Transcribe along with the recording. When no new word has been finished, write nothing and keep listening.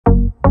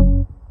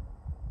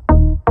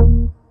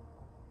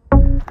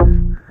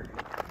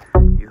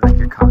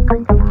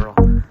world.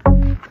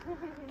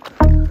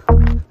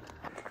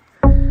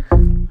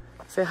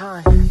 Say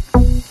hi.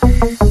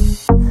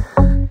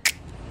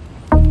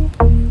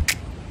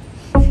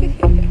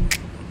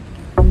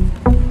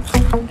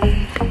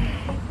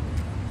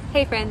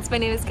 Hey friends, my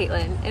name is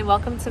Caitlin and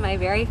welcome to my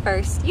very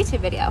first YouTube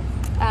video.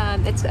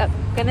 It's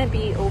going to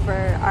be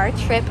over our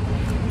trip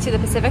to the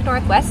Pacific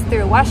Northwest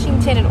through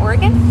Washington and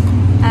Oregon.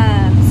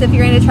 So if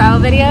you're into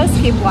travel videos,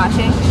 keep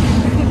watching.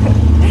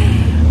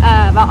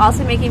 I'm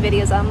also making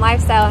videos on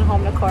lifestyle and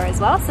home decor as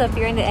well, so if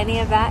you're into any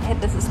of that,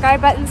 hit the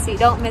subscribe button so you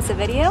don't miss a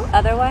video.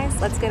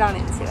 Otherwise, let's get on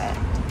into it.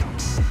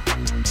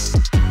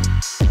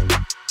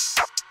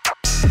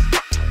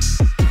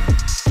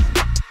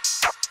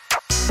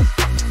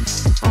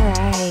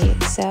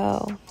 Alright,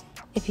 so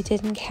if you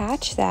didn't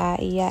catch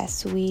that,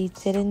 yes, we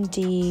did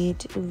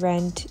indeed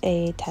rent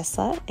a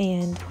Tesla,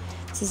 and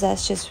this is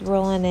us just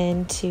rolling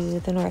into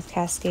the North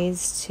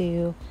Cascades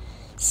to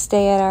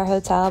stay at our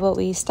hotel, but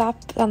we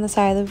stopped on the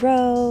side of the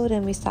road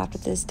and we stopped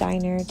at this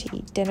diner to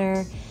eat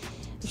dinner,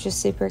 which was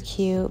super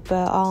cute.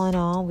 But all in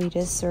all, we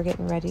just were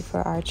getting ready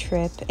for our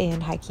trip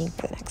and hiking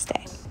for the next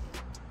day.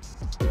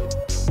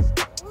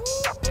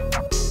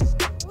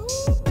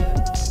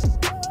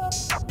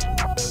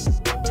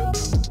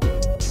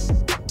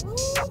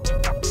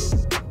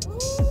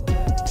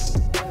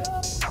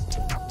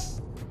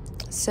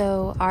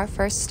 So our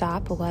first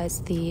stop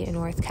was the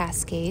North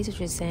Cascades,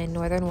 which is in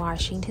northern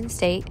Washington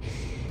state.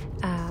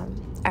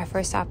 Our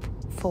first stop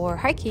for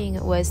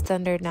hiking was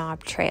Thunder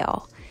Knob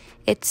Trail.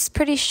 It's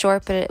pretty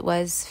short, but it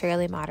was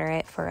fairly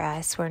moderate for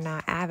us. We're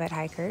not avid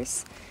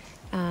hikers,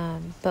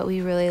 but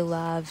we really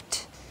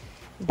loved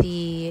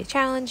the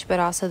challenge, but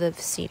also the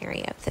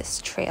scenery of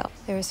this trail.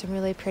 There were some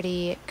really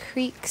pretty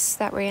creeks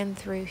that ran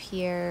through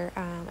here,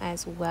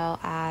 as well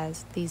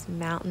as these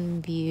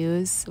mountain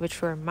views, which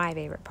were my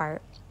favorite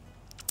part.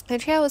 The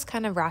trail was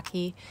kind of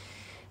rocky,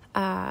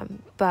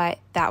 but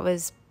that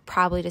was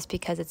probably just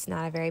because it's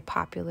not a very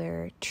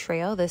popular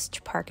trail. This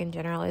park in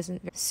general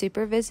isn't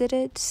super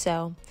visited,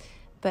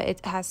 but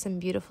it has some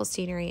beautiful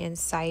scenery and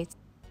sights.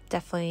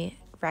 Definitely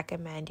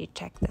recommend you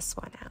check this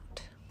one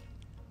out.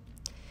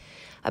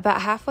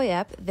 About halfway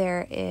up,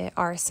 there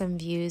are some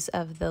views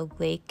of the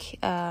lake,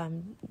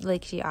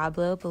 Lake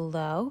Diablo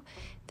below.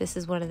 This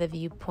is one of the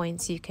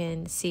viewpoints you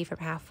can see from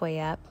halfway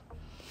up.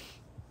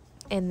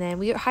 And then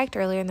we hiked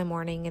earlier in the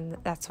morning, and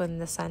that's when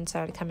the sun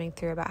started coming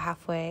through about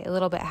halfway, a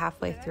little bit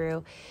halfway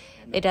through.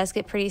 It does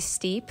get pretty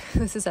steep.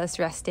 This is us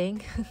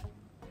resting.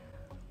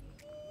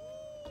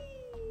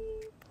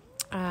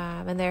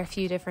 And there are a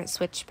few different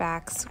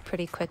switchbacks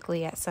pretty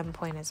quickly at some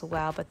point as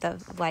well, but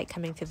the light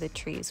coming through the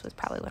trees was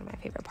probably one of my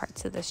favorite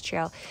parts of this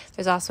trail.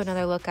 There's also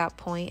another lookout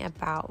point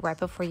about right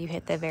before you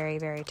hit the very,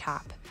 very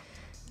top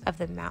of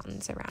the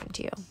mountains around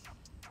you.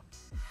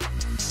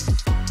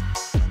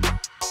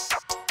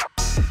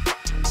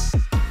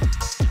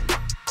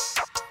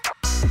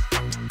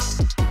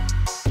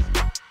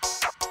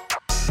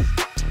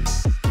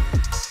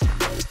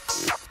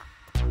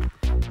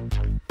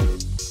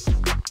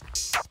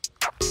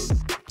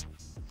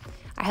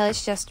 I highly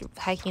suggest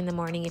hiking in the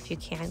morning if you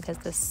can, because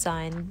the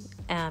sun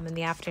in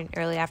the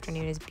early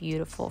afternoon is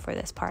beautiful for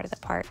this part of the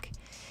park.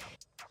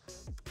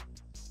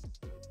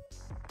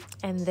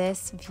 And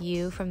this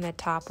view from the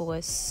top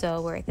was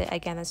so worth it.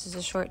 Again, this is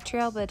a short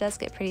trail, but it does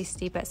get pretty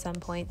steep at some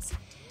points.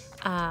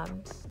 But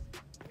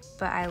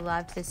I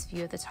loved this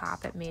view at the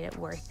top. It made it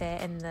worth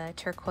it, and the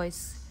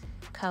turquoise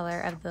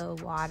color of the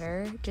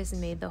water just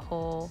made the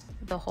whole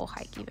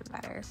hike even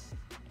better.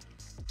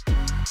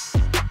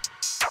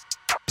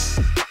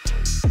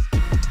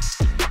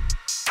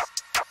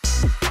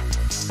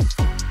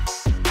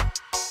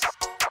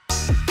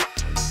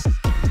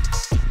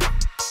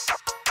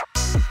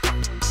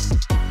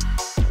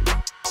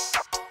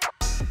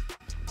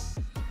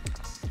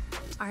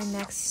 Our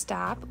next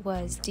stop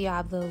was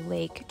Diablo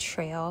Lake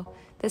Trail.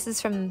 This is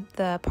from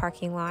the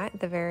parking lot at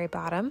the very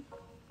bottom.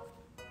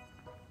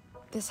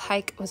 This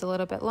hike was a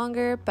little bit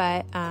longer,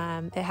 but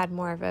it had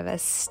more of a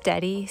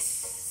steady,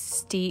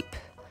 steep,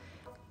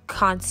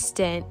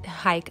 constant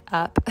hike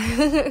up.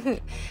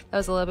 That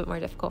was a little bit more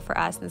difficult for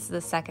us. This is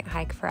the second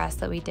hike for us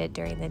that we did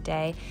during the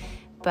day.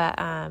 But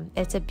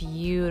it's a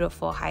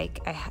beautiful hike.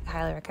 I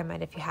highly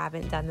recommend, if you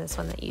haven't done this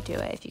one, that you do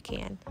it if you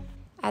can.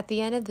 At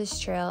the end of this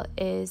trail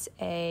is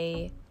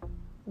a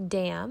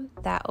dam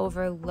that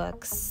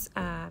overlooks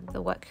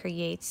what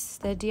creates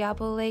the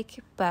Diablo Lake,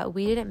 but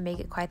we didn't make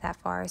it quite that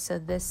far, so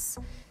this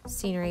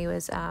scenery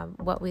was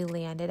what we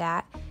landed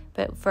at.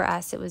 But for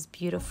us, it was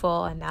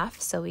beautiful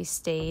enough, so we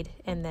stayed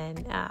and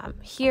then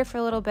here for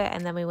a little bit,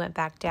 and then we went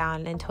back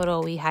down. In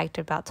total, we hiked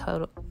about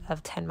total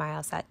of 10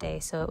 miles that day,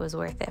 so it was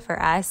worth it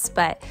for us.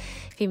 But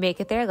if you make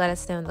it there, let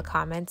us know in the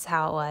comments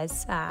how it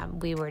was.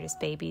 We were just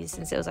babies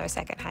since it was our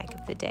second hike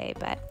of the day,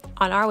 but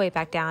on our way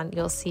back down,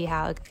 you'll see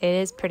how it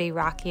is pretty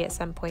rocky at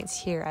some points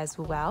here as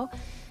well,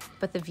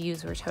 but the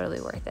views were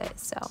totally worth it.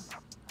 So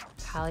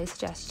highly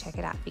suggest you check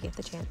it out if you get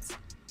the chance.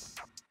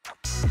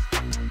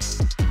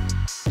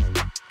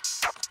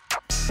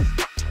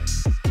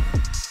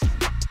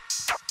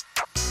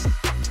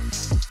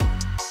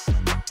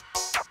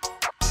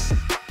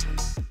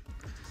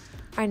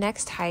 Our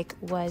next hike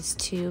was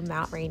to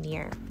Mount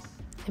Rainier.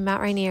 And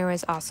Mount Rainier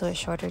was also a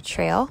shorter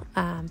trail,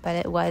 but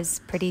it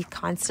was pretty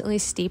constantly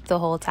steep the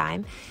whole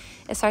time.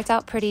 It starts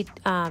out pretty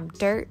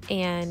dirt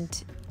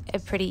and a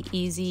pretty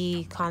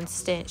easy,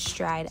 constant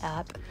stride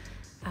up.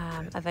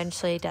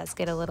 Eventually it does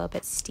get a little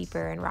bit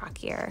steeper and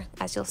rockier,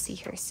 as you'll see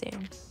here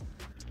soon.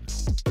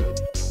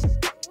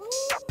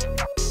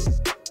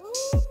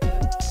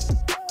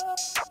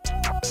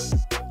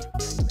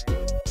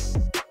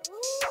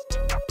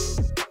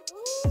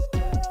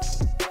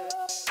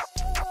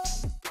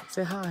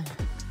 Say hi.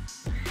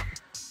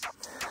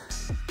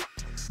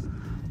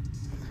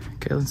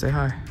 Kaylin, say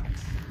hi.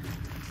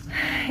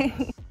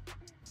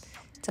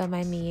 Don't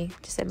mind me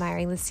just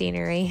admiring the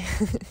scenery,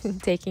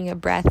 taking a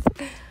breath.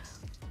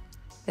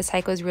 This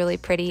hike was really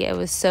pretty. It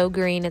was so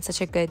green. It's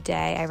such a good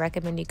day. I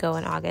recommend you go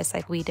in August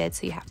like we did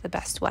so you have the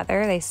best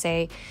weather. They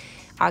say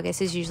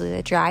August is usually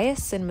the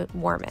driest and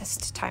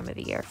warmest time of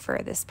the year for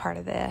this part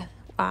of the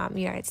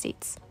United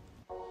States.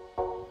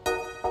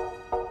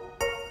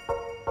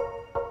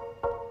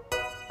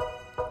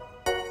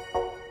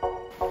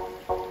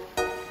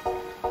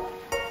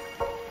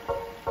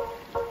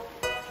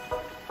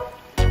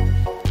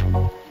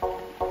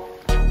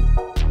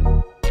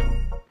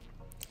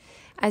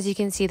 As you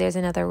can see, there's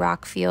another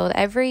rock field.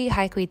 Every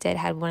hike we did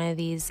had one of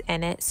these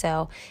in it,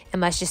 so it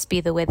must just be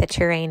the way the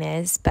terrain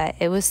is, but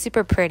it was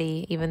super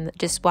pretty. Even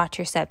just watch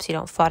your steps so you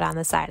don't fall down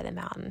the side of the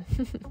mountain.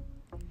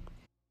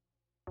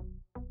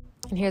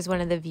 And here's one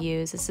of the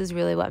views. This is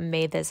really what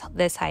made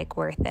this hike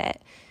worth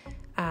it.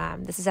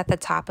 This is at the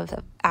top of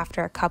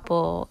after a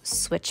couple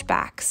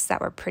switchbacks that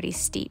were pretty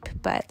steep,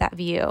 but that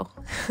view,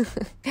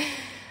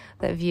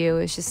 that view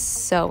is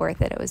just so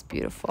worth it. It was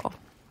beautiful.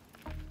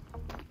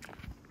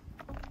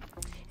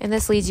 And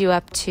this leads you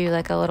up to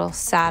like a little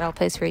saddle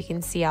place where you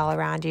can see all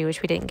around you,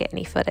 which we didn't get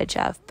any footage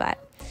of,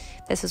 but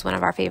this was one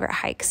of our favorite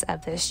hikes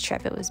of this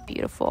trip. It was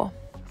beautiful.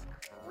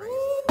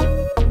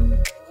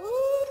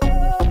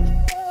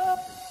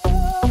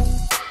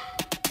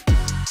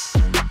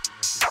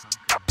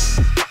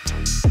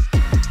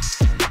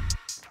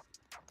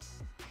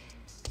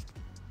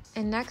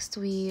 And next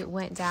we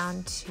went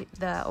down to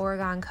the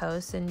Oregon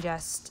coast and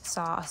just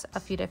saw a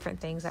few different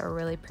things that were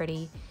really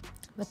pretty.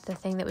 But the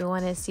thing that we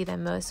wanted to see the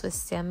most was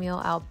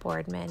Samuel L.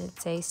 Boardman.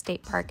 It's a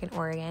state park in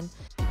Oregon.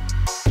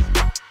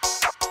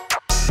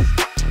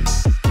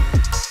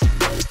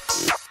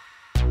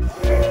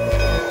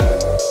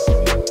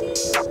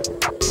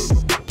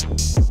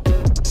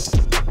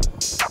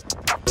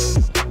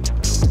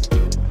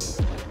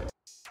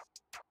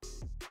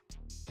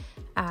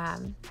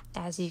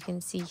 As you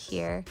can see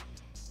here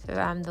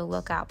from the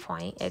lookout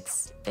point,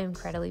 it's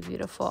incredibly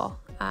beautiful.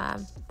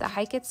 The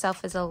hike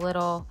itself is a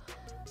little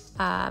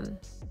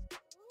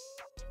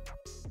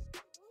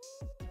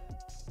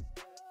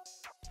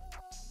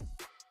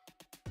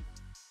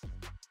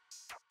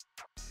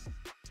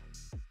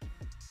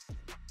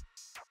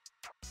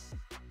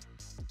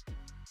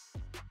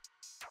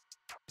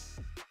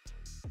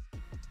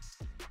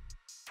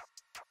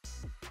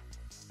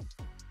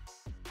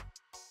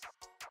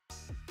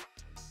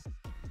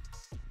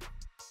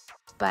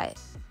but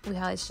we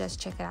always just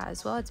check it out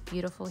as well. It's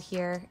beautiful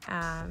here,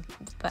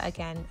 but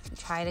again,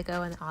 try to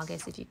go in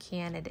August if you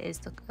can. It is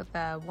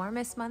the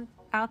warmest month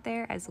out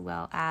there, as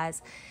well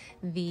as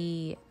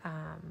the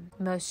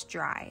most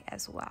dry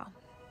as well.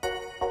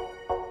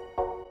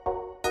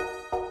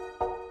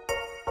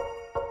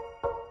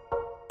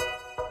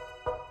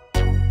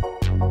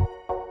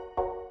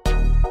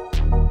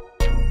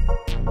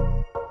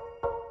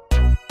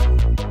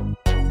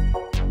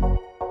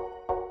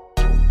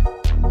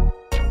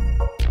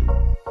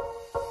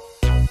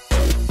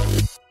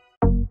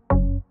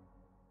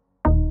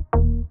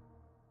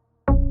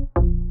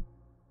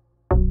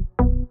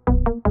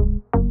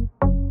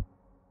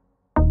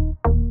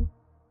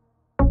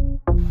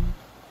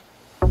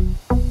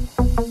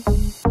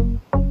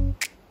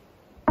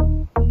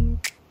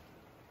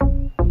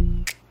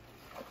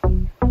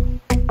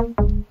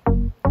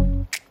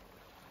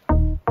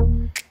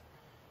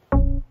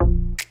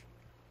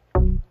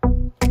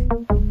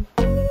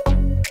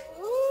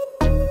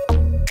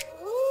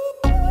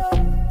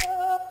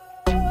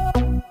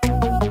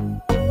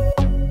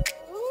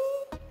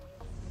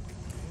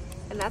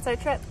 That's our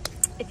trip.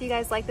 If you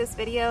guys like this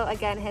video,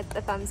 again, hit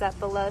the thumbs up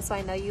below so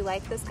I know you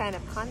like this kind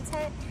of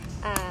content.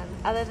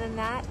 Other than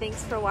that,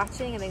 thanks for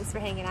watching and thanks for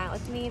hanging out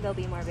with me. There'll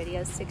be more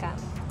videos to come.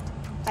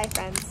 Bye,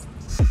 friends.